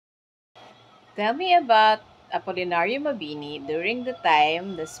Tell me about Apolinario Mabini during the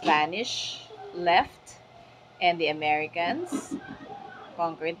time the Spanish left and the Americans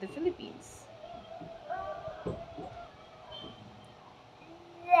conquered the Philippines.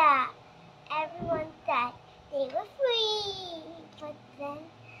 Yeah, everyone thought they were free, but then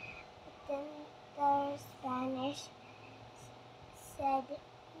the Spanish said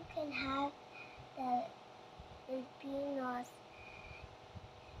you can have the Filipinos.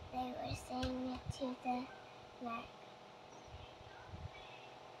 They were saying it to the Americans.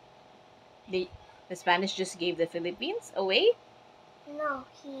 The, the Spanish just gave the Philippines away? No,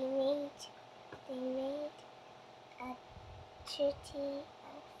 they made a treaty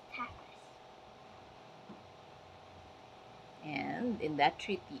of Paris. And in that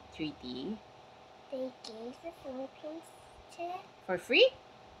treaty They gave the Philippines to for free?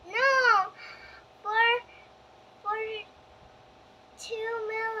 no for $2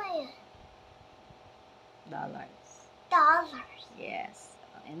 million. Dollars. Yes.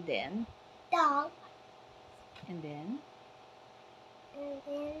 And then Dollars. and then And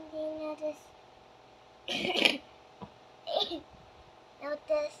then they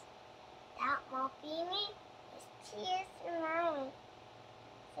noticed that Mabini was cheers and lying.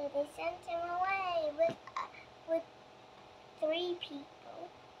 So they sent him away with 3 people.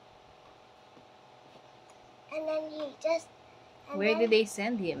 And then he just where did they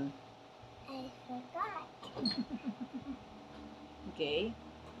send him? I forgot. Okay.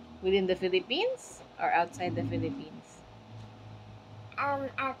 Within the Philippines or outside the Philippines?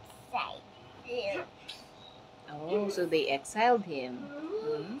 Outside. Yeah. Oh, so they exiled him.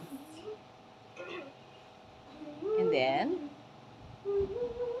 And then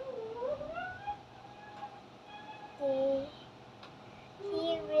They,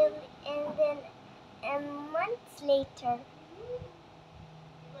 he really, and then months later,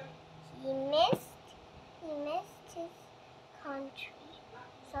 he missed his country,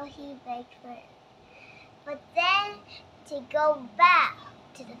 so he begged for it. But then to go back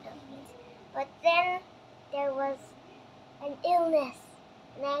to the Philippines. But then there was an illness,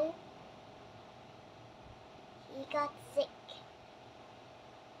 and then he got sick.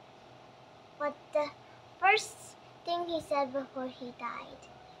 But the first thing he said before he died,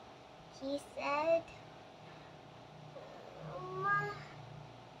 he said,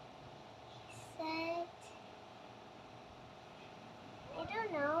 I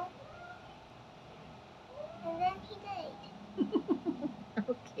don't know. And then he died.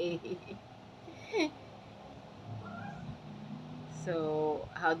 okay. So,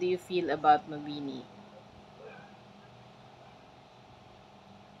 how do you feel about Mabini?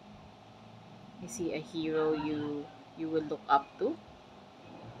 Is he a hero you will look up to?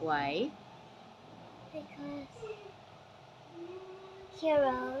 Why? Because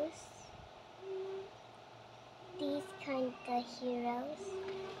heroes, these kind of heroes,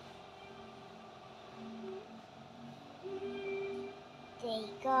 they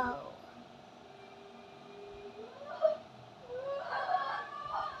go.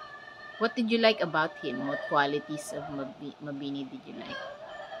 What did you like about him? What qualities of Mabini did you like?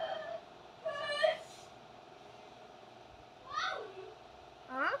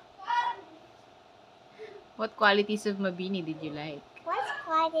 Huh? What qualities of Mabini did you like? What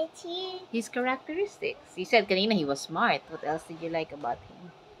quality? His characteristics. You said kanina he was smart. What else did you like about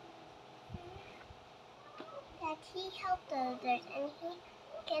him? That he helped others and he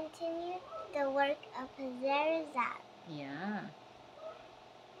continued the work of Zerzat. Yeah.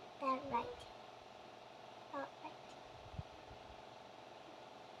 That right. Felt right.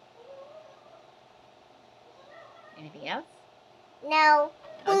 Anything else? No.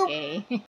 Okay.